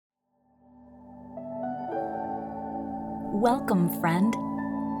Welcome, friend.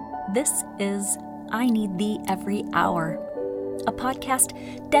 This is I Need Thee Every Hour, a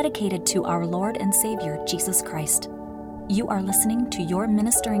podcast dedicated to our Lord and Savior, Jesus Christ. You are listening to your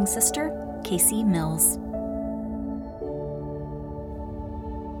ministering sister, Casey Mills.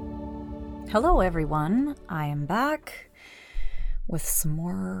 Hello, everyone. I am back with some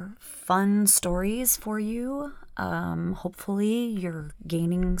more fun stories for you. Hopefully you're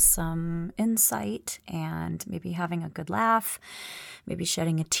gaining some insight and maybe having a good laugh, maybe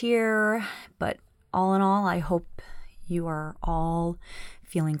shedding a tear. But all in all, I hope you are all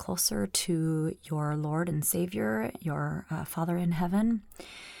feeling closer to your Lord and Savior, your Father in heaven,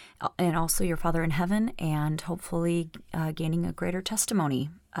 and also your Father in heaven, and hopefully gaining a greater testimony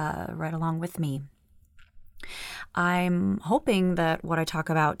right along with me. I'm hoping that what I talk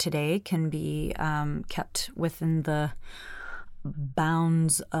about today can be kept within the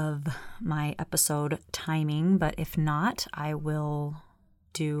bounds of my episode timing, but if not, I will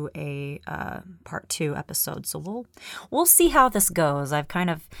do a part 2 episode. So we'll see how this goes. I've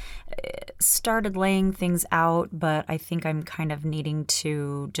kind of started laying things out, but I think I'm kind of needing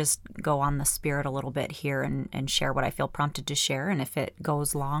to just go on the spirit a little bit here and share what I feel prompted to share. And if it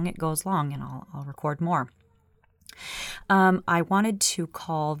goes long, it goes long, and I'll record more. I wanted to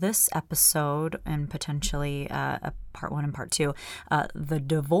call this episode, and potentially a part 1 and part 2, the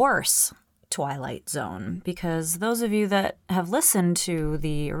divorce Twilight Zone, because those of you that have listened to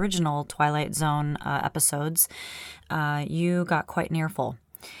the original Twilight Zone episodes, you got quite an earful.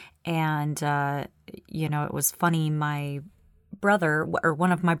 And, it was funny, my brother, or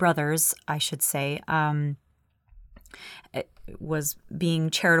one of my brothers, I should say, was being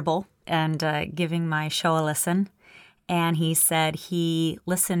charitable and giving my show a listen. And he said he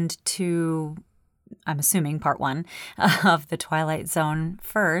listened to, I'm assuming, part 1 of the Twilight Zone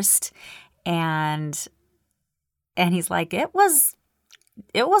first. And he's like, it was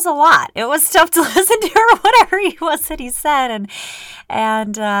a lot. It was tough to listen to, or whatever he was that he said.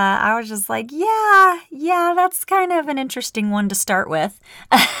 And I was just like, yeah, that's kind of an interesting one to start with.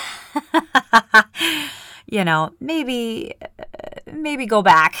 Maybe go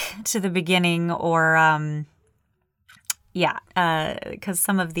back to the beginning, or because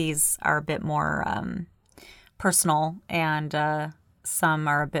some of these are a bit more personal, and some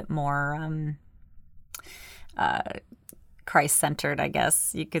are a bit more Christ-centered, I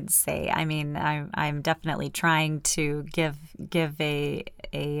guess you could say. I mean, I'm definitely trying to give a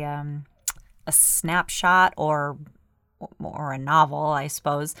snapshot or a novel, I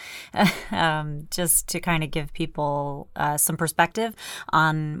suppose, just to kind of give people some perspective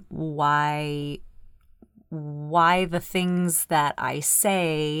on why the things that I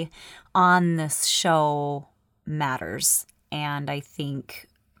say on this show matters. And I think,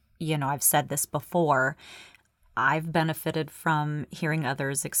 I've said this before, I've benefited from hearing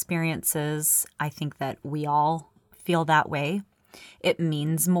others' experiences. I think that we all feel that way. It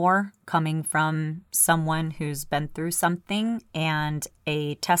means more coming from someone who's been through something, and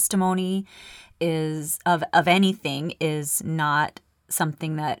a testimony of anything is not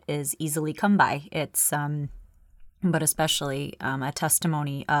something that is easily come by. It's but especially a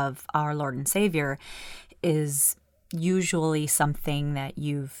testimony of our Lord and Savior is usually something that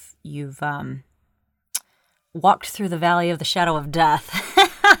you've walked through the valley of the shadow of death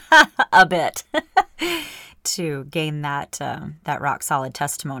a bit to gain that rock solid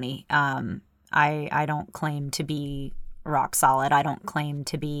testimony. I don't claim to be rock solid. I don't claim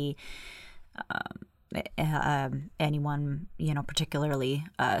to be anyone, particularly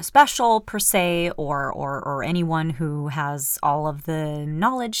special per se, or anyone who has all of the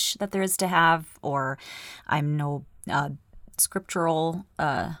knowledge that there is to have, or I'm no scriptorian,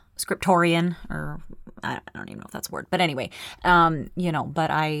 or I don't even know if that's a word, but anyway,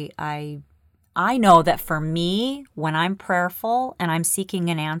 but I know that for me, when I'm prayerful and I'm seeking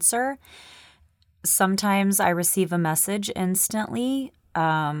an answer, sometimes I receive a message instantly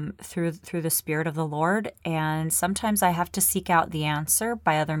through the Spirit of the Lord, and sometimes I have to seek out the answer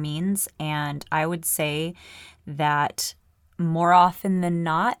by other means. And I would say that more often than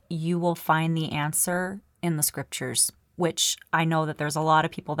not, you will find the answer in the scriptures, which I know that there's a lot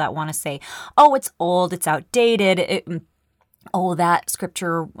of people that want to say, oh, it's old, it's outdated, that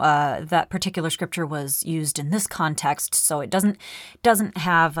scripture, that particular scripture was used in this context, so it doesn't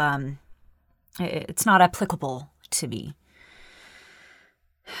have, it's not applicable to me.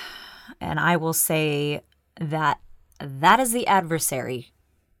 And I will say that is the adversary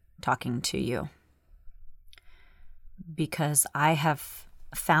talking to you, because I have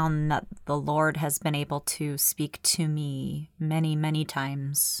found that the Lord has been able to speak to me many, many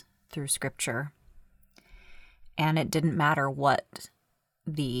times through Scripture. And it didn't matter what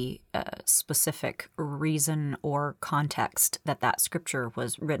the specific reason or context that scripture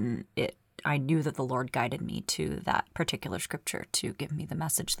was written. I knew that the Lord guided me to that particular scripture to give me the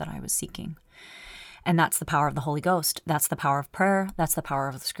message that I was seeking. And that's the power of the Holy Ghost. That's the power of prayer. That's the power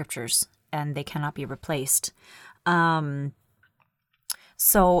of the scriptures. And they cannot be replaced.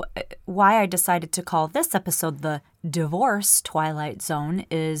 So why I decided to call this episode the Divorce Twilight Zone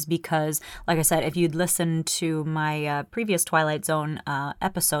is because, like I said, if you'd listened to my previous Twilight Zone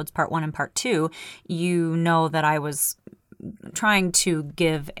episodes, part 1 and part 2, you know that I was trying to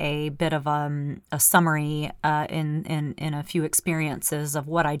give a bit of a summary in a few experiences of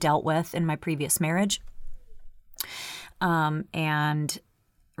what I dealt with in my previous marriage. And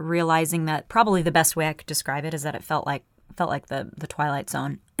realizing that probably the best way I could describe it is that it felt like the Twilight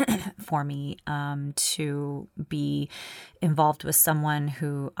Zone for me, to be involved with someone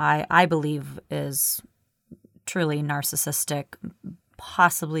who I believe is truly narcissistic,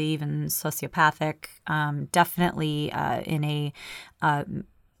 possibly even sociopathic, definitely in a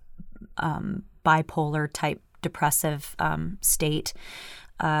bipolar type depressive state.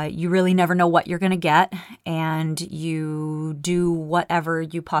 You really never know what you're going to get, and you do whatever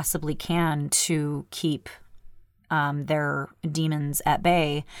you possibly can to keep their demons at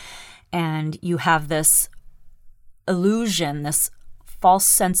bay. And you have this illusion, this false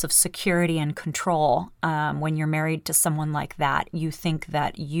sense of security and control when you're married to someone like that. You think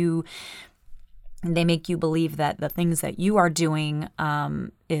that they make you believe that the things that you are doing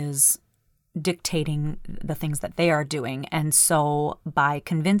is dictating the things that they are doing. And so by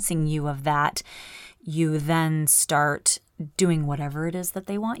convincing you of that, you then start doing whatever it is that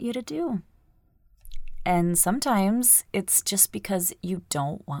they want you to do. And sometimes it's just because you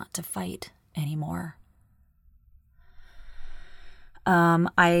don't want to fight anymore.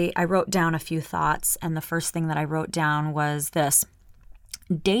 I wrote down a few thoughts, and the first thing that I wrote down was this: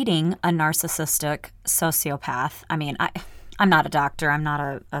 dating a narcissistic sociopath. I mean, I'm not a doctor. I'm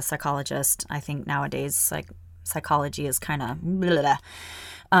not a psychologist. I think nowadays, psychology is kind of blah.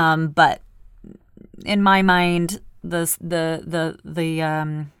 But in my mind, the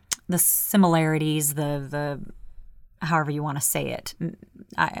similarities, the however you want to say it,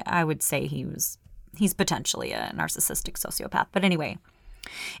 I would say he's potentially a narcissistic sociopath. But anyway,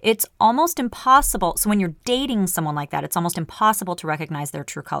 it's almost impossible. So when you're dating someone like that, it's almost impossible to recognize their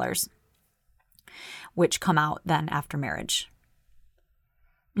true colors, which come out then after marriage.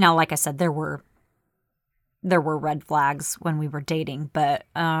 Now, like I said, there were red flags when we were dating, but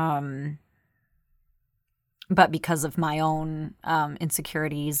because of my own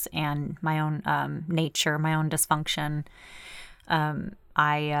insecurities and my own nature, my own dysfunction,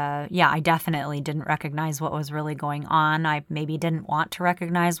 I definitely didn't recognize what was really going on. I maybe didn't want to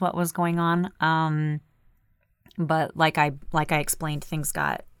recognize what was going on. But like I explained, things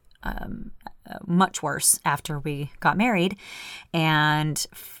got much worse after we got married, and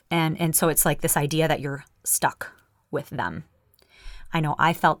so it's like this idea that you're stuck with them. I know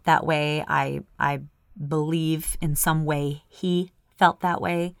I felt that way. I believe in some way he felt that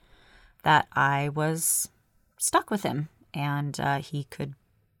way, that I was stuck with him, and he could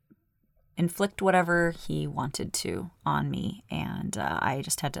inflict whatever he wanted to on me, and I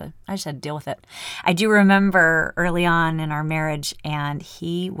just had to deal with it. I do remember early on in our marriage, and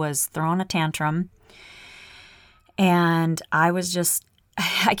he was throwing a tantrum, and I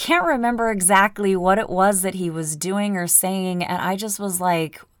can't remember exactly what it was that he was doing or saying, and I just was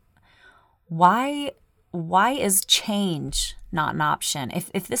like, why is change not an option?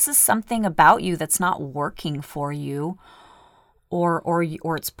 If this is something about you that's not working for you, or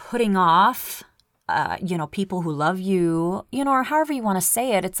it's putting off, people who love you, or however you want to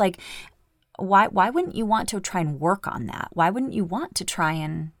say it, it's like, why wouldn't you want to try and work on that? Why wouldn't you want to try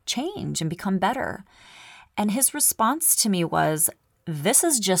and change and become better? And his response to me was, "This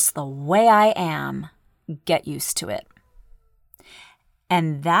is just the way I am. Get used to it."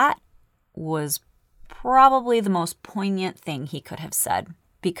 And that was probably the most poignant thing he could have said,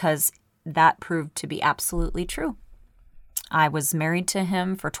 because that proved to be absolutely true. I was married to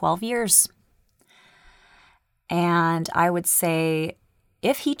him for 12 years. And I would say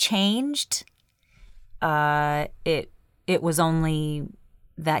if he changed, it was only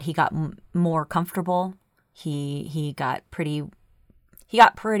that he got more comfortable. He got pretty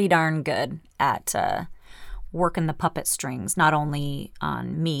darn good at working the puppet strings, not only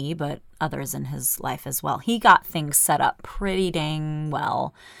on me, but others in his life as well. He got things set up pretty dang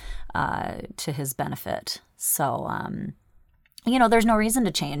well to his benefit. So, there's no reason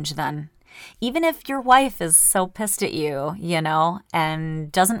to change then. Even if your wife is so pissed at you,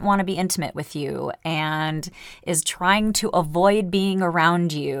 and doesn't want to be intimate with you and is trying to avoid being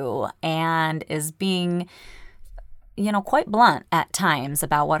around you and is being, quite blunt at times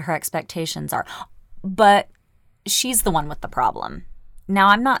about what her expectations are. But she's the one with the problem. Now,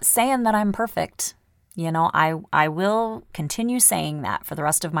 I'm not saying that I'm perfect. I will continue saying that for the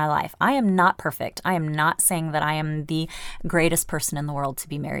rest of my life. I am not perfect. I am not saying that I am the greatest person in the world to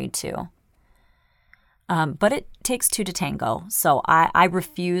be married to. But it takes two to tango. So I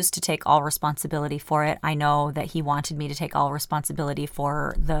refuse to take all responsibility for it. I know that he wanted me to take all responsibility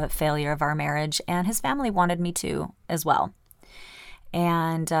for the failure of our marriage, and his family wanted me to as well.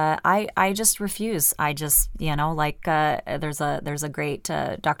 And I just refuse. I just, there's a great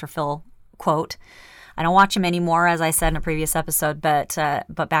Dr. Phil quote. I don't watch him anymore, as I said in a previous episode, but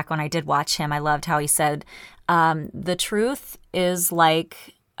back when I did watch him, I loved how he said, the truth is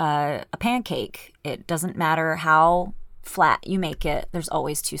like a pancake. It doesn't matter how flat you make it. There's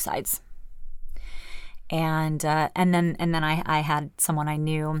always two sides. And then I had someone I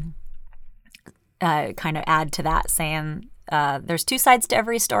knew kind of add to that, saying there's two sides to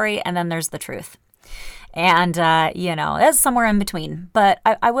every story, and then there's the truth. And, that's somewhere in between. But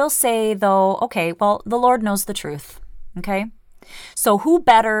I will say, though, okay, well, the Lord knows the truth, okay? So who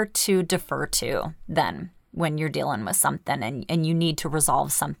better to defer to than when you're dealing with something and you need to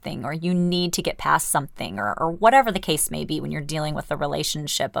resolve something, or you need to get past something, or whatever the case may be when you're dealing with a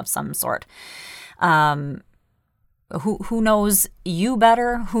relationship of some sort. Who knows you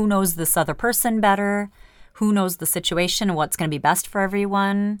better? Who knows this other person better? Who knows the situation and what's going to be best for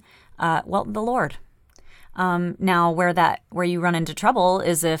everyone? Well, the Lord. Now, where you run into trouble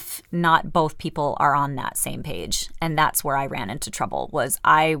is if not both people are on that same page, and that's where I ran into trouble. Was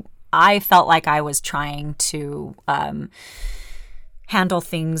I felt like I was trying to handle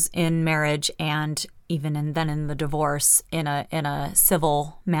things in marriage and even then in the divorce in a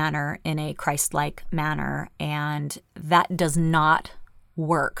civil manner, in a Christ-like manner, and that does not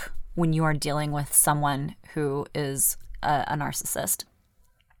work when you are dealing with someone who is a narcissist.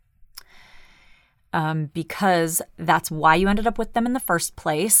 Because that's why you ended up with them in the first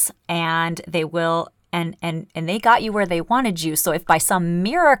place, and they will, and they got you where they wanted you. So if by some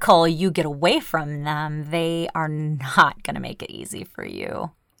miracle you get away from them, they are not going to make it easy for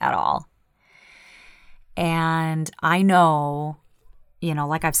you at all. And I know,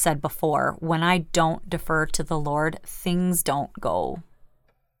 like I've said before, when I don't defer to the Lord, things don't go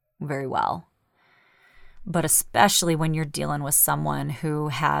very well. But especially when you're dealing with someone who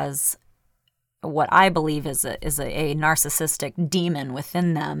has what I believe is a narcissistic demon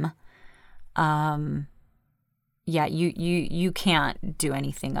within them, you can't do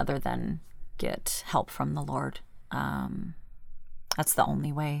anything other than get help from the Lord. That's the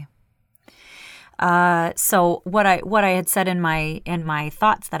only way. So what I had said in my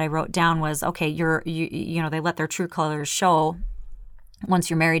thoughts that I wrote down was, okay, they let their true colors show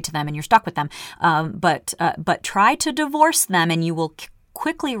once you're married to them and you're stuck with them. But try to divorce them and you will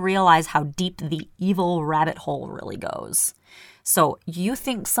quickly realize how deep the evil rabbit hole really goes. So you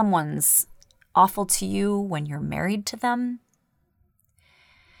think someone's awful to you when you're married to them?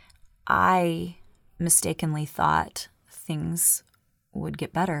 I mistakenly thought things would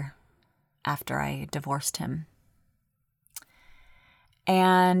get better after I divorced him.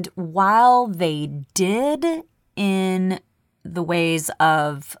 And while they did, in the ways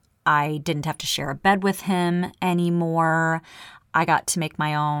of I didn't have to share a bed with him anymore, I got to make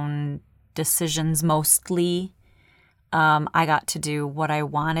my own decisions mostly. I got to do what I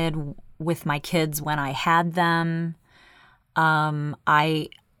wanted with my kids when I had them. I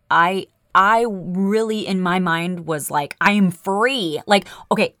really, in my mind, was like, I am free. Like,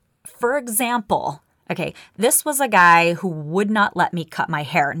 okay, for example, this was a guy who would not let me cut my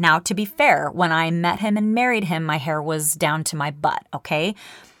hair. Now, to be fair, when I met him and married him, my hair was down to my butt, okay?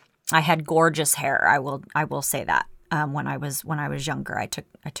 I had gorgeous hair. I will say that. When I was younger, I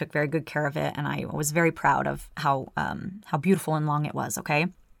took very good care of it, and I was very proud of how beautiful and long it was. Okay,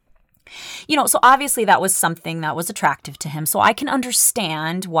 so obviously that was something that was attractive to him. So I can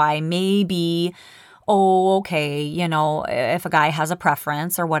understand why maybe, if a guy has a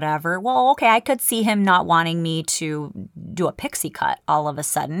preference or whatever, well, okay, I could see him not wanting me to do a pixie cut all of a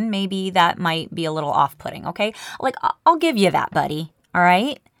sudden. Maybe that might be a little off-putting. Okay, like I'll give you that, buddy. All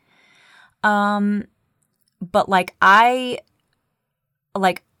right. But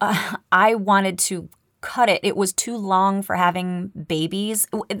I wanted to cut it. It was too long for having babies.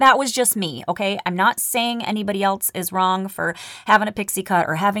 That was just me, okay? I'm not saying anybody else is wrong for having a pixie cut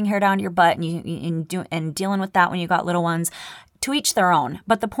or having hair down your butt and dealing with that when you got little ones. to each their own.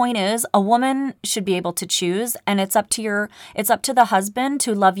 But the point is, a woman should be able to choose, and it's up to the husband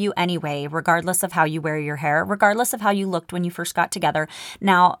to love you anyway, regardless of how you wear your hair, regardless of how you looked when you first got together.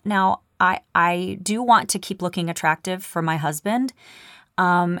 Now, I do want to keep looking attractive for my husband.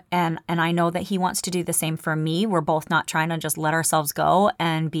 And I know that he wants to do the same for me. We're both not trying to just let ourselves go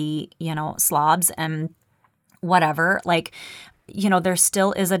and be, slobs and whatever. Like, there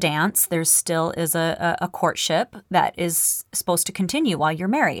still is a dance. There still is a courtship that is supposed to continue while you're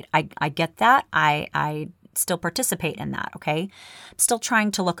married. I get that. I still participate in that, okay? I'm still trying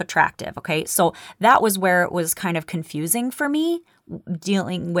to look attractive, okay? So that was where it was kind of confusing for me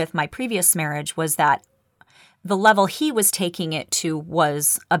dealing with my previous marriage, was that the level he was taking it to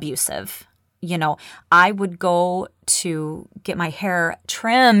was abusive. I would go to get my hair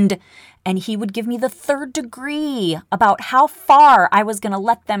trimmed and he would give me the third degree about how far I was going to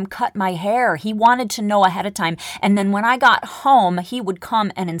let them cut my hair. He wanted to know ahead of time. And then when I got home, he would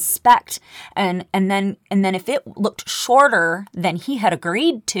come and inspect. And then if it looked shorter than he had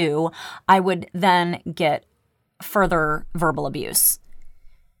agreed to, I would then get further verbal abuse.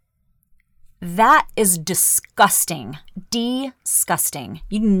 That is disgusting. Disgusting.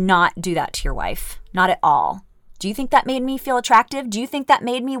 You do not do that to your wife. Not at all. Do you think that made me feel attractive? Do you think that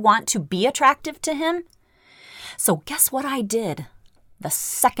made me want to be attractive to him? So guess what I did? The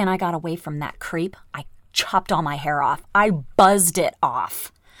second I got away from that creep, I chopped all my hair off. I buzzed it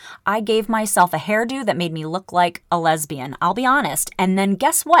off. I gave myself a hairdo that made me look like a lesbian, I'll be honest. And then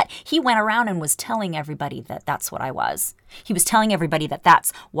guess what? He went around and was telling everybody that that's what I was. He was telling everybody that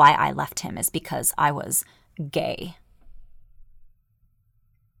that's why I left him, is because I was gay.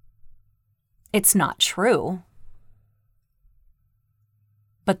 It's not true.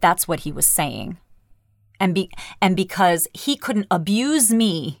 But that's what he was saying. And because he couldn't abuse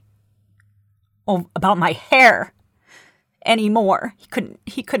me about my hair anymore.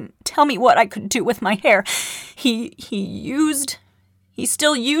 He couldn't tell me what I could do with my hair. He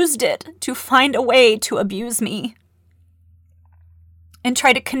still used it to find a way to abuse me and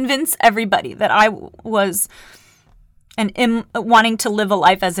try to convince everybody that I was wanting to live a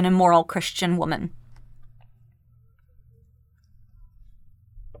life as an immoral Christian woman.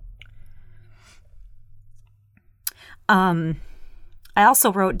 I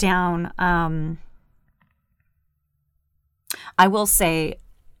also wrote down, I will say,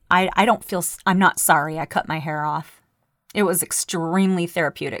 I'm not sorry I cut my hair off. It was extremely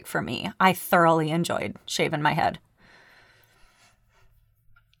therapeutic for me. I thoroughly enjoyed shaving my head.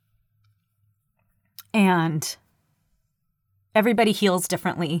 And everybody heals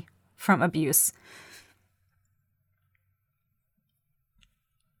differently from abuse.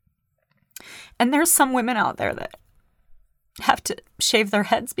 And there's some women out there that have to shave their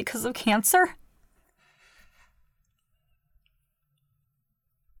heads because of cancer.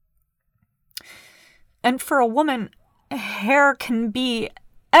 And for a woman, hair can be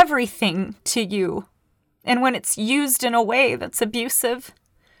everything to you. And when it's used in a way that's abusive,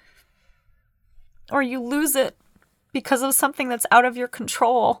 or you lose it because of something that's out of your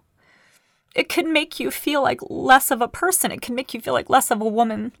control, it can make you feel like less of a person. It can make you feel like less of a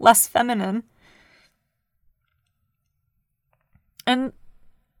woman, less feminine. And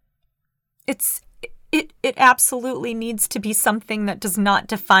it absolutely needs to be something that does not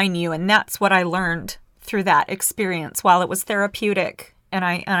define you. And that's what I learned through that experience. While it was therapeutic and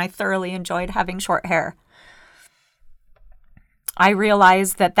I thoroughly enjoyed having short hair, I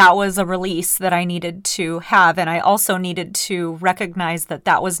realized that was a release that I needed to have. And I also needed to recognize that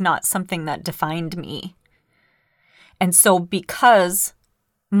that was not something that defined me. And so because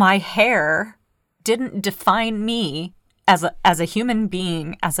my hair didn't define me as a human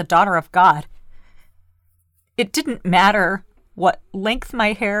being, as a daughter of God, it didn't matter what length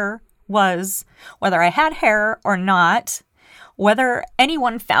my hair was, whether I had hair or not, whether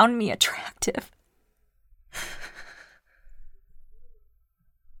anyone found me attractive.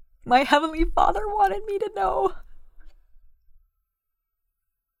 My Heavenly Father wanted me to know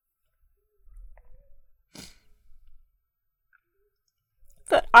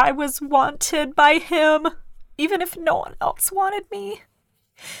that I was wanted by Him, even if no one else wanted me.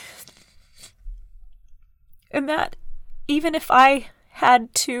 And that even if I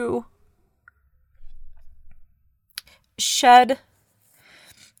had to shed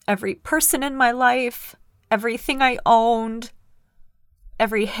every person in my life, everything I owned,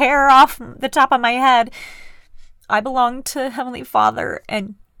 every hair off the top of my head, I belonged to Heavenly Father,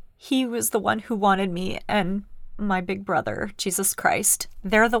 and He was the one who wanted me, and my big brother, Jesus Christ.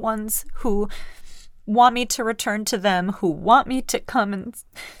 They're the ones who want me to return to them, who want me to come and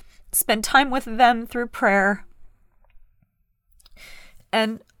spend time with them through prayer.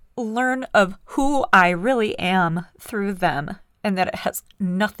 and learn of who I really am through them, and that it has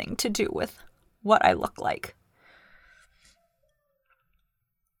nothing to do with what I look like.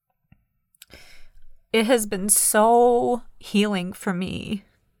 It has been so healing for me.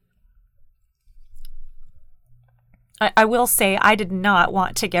 I will say I did not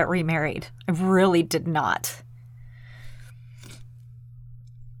want to get remarried. I really did not.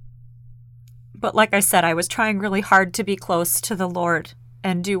 But like I said, I was trying really hard to be close to the Lord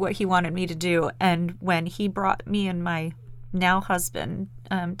and do what he wanted me to do. And when he brought me and my now husband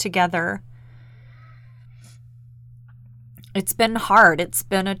together, it's been hard. It's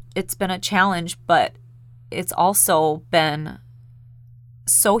been a challenge, but it's also been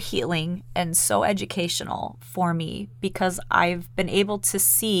so healing and so educational for me, because I've been able to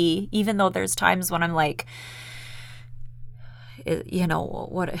see, even though there's times when I'm like, you know,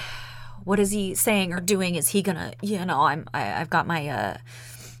 what is he saying or doing? Is he gonna, you know, I've got my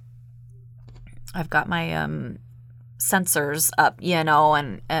sensors up, you know,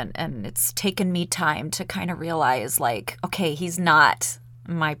 and it's taken me time to kind of realize, like, okay, he's not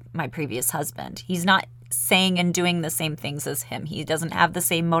my previous husband. He's not saying and doing the same things as him. He doesn't have the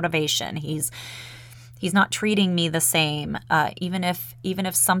same motivation. He's not treating me the same. Even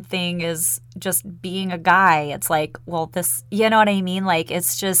if something is just being a guy, it's like, well, this, you know what I mean? Like,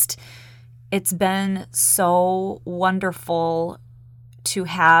 it's been so wonderful to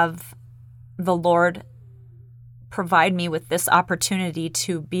have the Lord provide me with this opportunity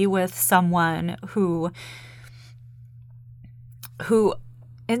to be with someone who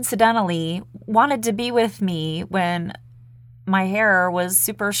incidentally wanted to be with me when my hair was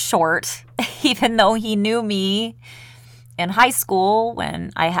super short, even though he knew me in high school when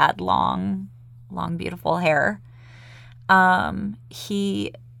I had long, beautiful hair.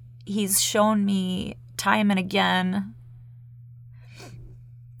 He's shown me time and again,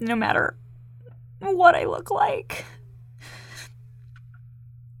 no matter what I look like,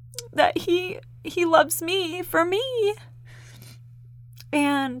 that he loves me for me.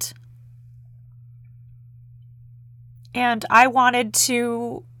 And I wanted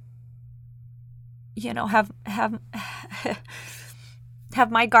to, you know, have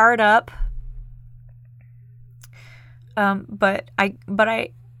my guard up. But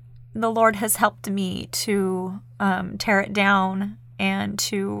the Lord has helped me to tear it down and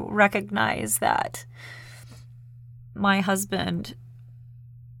to recognize that my husband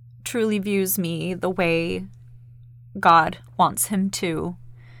truly views me the way God wants him to,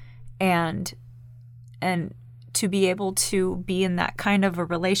 and to be able to be in that kind of a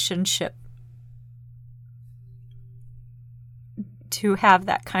relationship, to have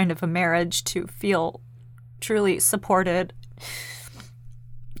that kind of a marriage, to feel truly supported,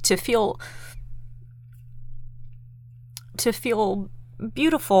 to feel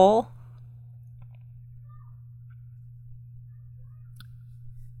beautiful,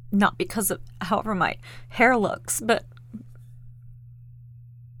 not because of however my hair looks, but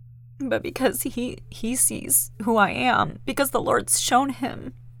because he sees who I am, because the Lord's shown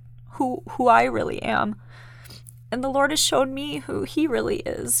him who I really am, and the Lord has shown me who he really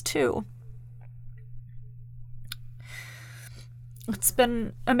is too. It's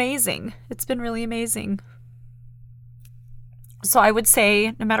been amazing. It's been really amazing. So I would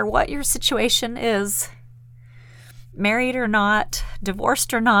say, no matter what your situation is, married or not,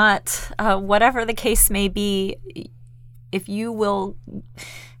 divorced or not, whatever the case may be, if you will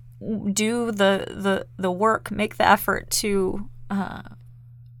do the work, make the effort to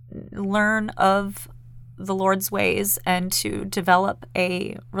learn of the Lord's ways and to develop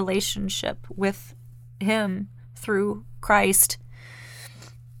a relationship with him through Christ,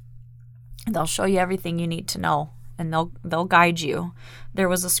 they'll show you everything you need to know, and they'll guide you. There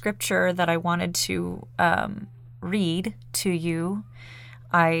was a scripture that I wanted to read to you.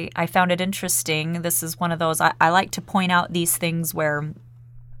 I found it interesting. This is one of those, I like to point out these things where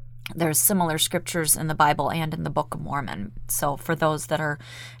there's similar scriptures in the Bible and in the Book of Mormon. So for those that are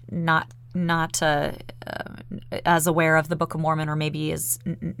not as aware of the Book of Mormon, or maybe is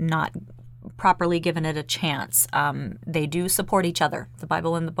not properly given it a chance, they do support each other. The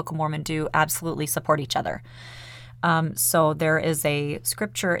Bible and the Book of Mormon do absolutely support each other. So there is a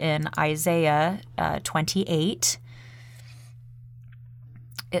scripture in Isaiah 28.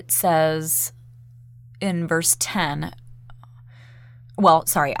 It says in verse 10, well,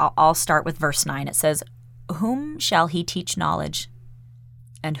 sorry, I'll start with verse 9. It says, "Whom shall he teach knowledge?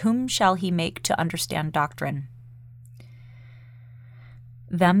 And whom shall he make to understand doctrine?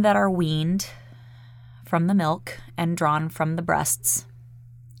 Them that are weaned from the milk and drawn from the breasts."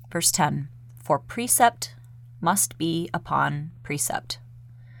 Verse 10, "For precept must be upon precept.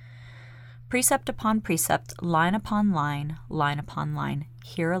 Precept upon precept, line upon line, line upon line,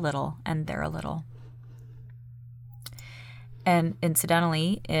 here a little and there a little. And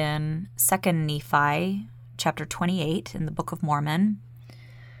incidentally, in 2 Nephi, chapter 28 in the Book of Mormon,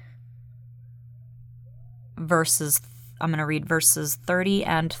 I'm going to read verses 30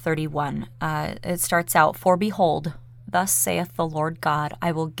 and 31. It starts out, "For behold, thus saith the Lord God,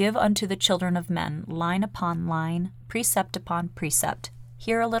 I will give unto the children of men line upon line, precept upon precept,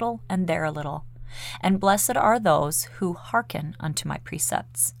 here a little and there a little. And blessed are those who hearken unto my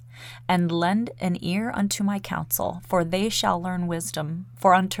precepts, and lend an ear unto my counsel, for they shall learn wisdom.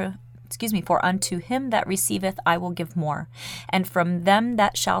 For unto him that receiveth I will give more, and from them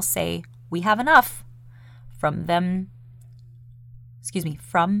that shall say, We have enough, from them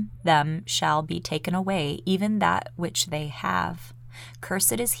shall be taken away even that which they have.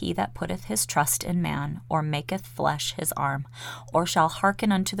 Cursed is he that putteth his trust in man, or maketh flesh his arm, or shall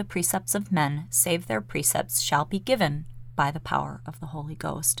hearken unto the precepts of men, save their precepts shall be given by the power of the Holy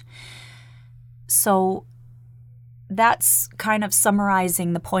Ghost." So that's kind of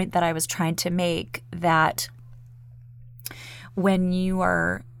summarizing the point that I was trying to make, that when you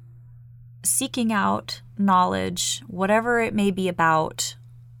are seeking out knowledge, whatever it may be about,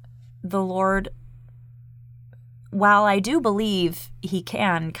 the Lord, while I do believe he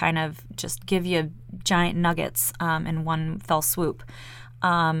can kind of just give you giant nuggets in one fell swoop,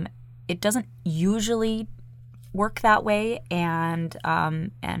 it doesn't usually work that way, and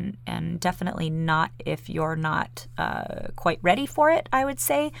definitely not if you're not quite ready for it, I would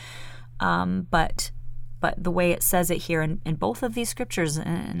say. But the way it says it here in both of these scriptures,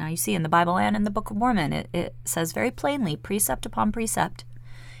 and now you see in the Bible and in the Book of Mormon, it says very plainly, precept upon precept,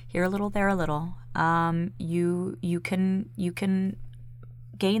 here a little, there a little. You can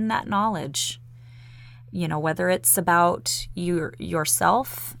gain that knowledge, whether it's about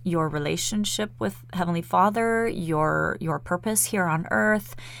yourself, your relationship with Heavenly Father, your purpose here on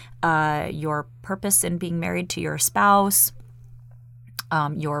earth, your purpose in being married to your spouse,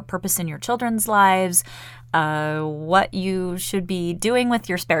 your purpose in your children's lives, what you should be doing with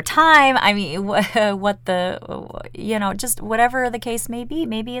your spare time. I mean, just whatever the case may be.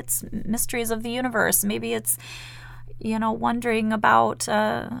 Maybe it's mysteries of the universe. Maybe it's, wondering about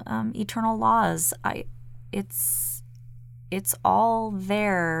eternal laws. It's all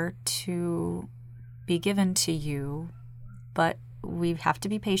there to be given to you, but we have to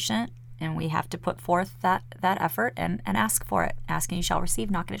be patient. And we have to put forth that effort and ask for it. Ask and you shall receive,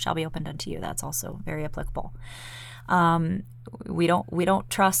 knock and it shall be opened unto you. That's also very applicable. We don't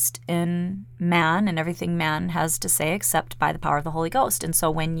trust in man and everything man has to say except by the power of the Holy Ghost. And so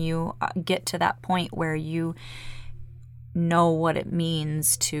when you get to that point where you know what it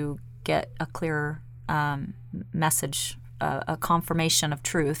means to get a clear message, a confirmation of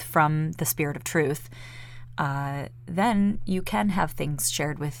truth from the Spirit of truth, then you can have things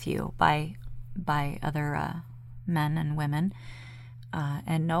shared with you by other men and women,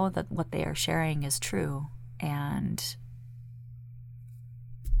 and know that what they are sharing is true, and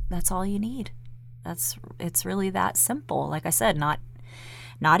that's all you need. It's really that simple. Like I said, not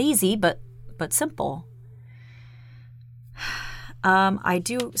easy, but simple. I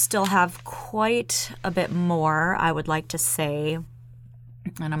do still have quite a bit more I would like to say,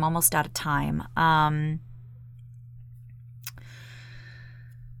 and I'm almost out of time.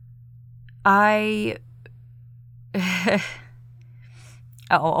 Another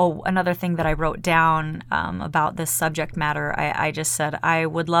thing that I wrote down about this subject matter, I just said, I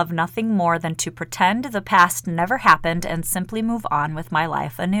would love nothing more than to pretend the past never happened and simply move on with my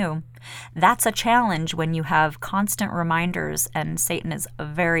life anew. That's a challenge when you have constant reminders, and Satan is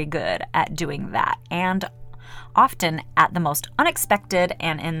very good at doing that, and often at the most unexpected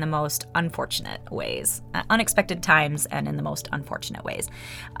and in the most unfortunate ways. Unexpected times and in the most unfortunate ways.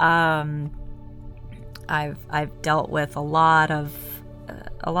 I've dealt with a lot of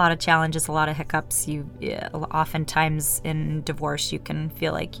challenges, a lot of hiccups. Oftentimes in divorce, you can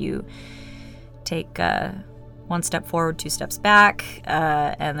feel like you take one step forward, two steps back,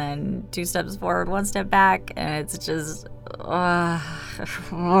 and then two steps forward, one step back, and it's just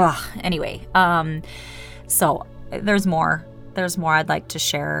anyway. So there's more I'd like to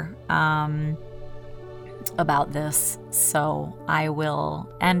share about this. So I will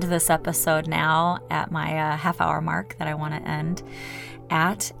end this episode now at my half-hour mark that I want to end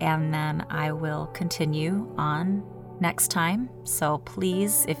at, and then I will continue on next time. So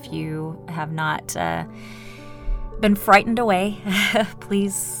please, if you have not been frightened away,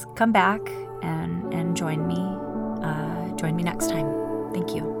 please come back and join me next time.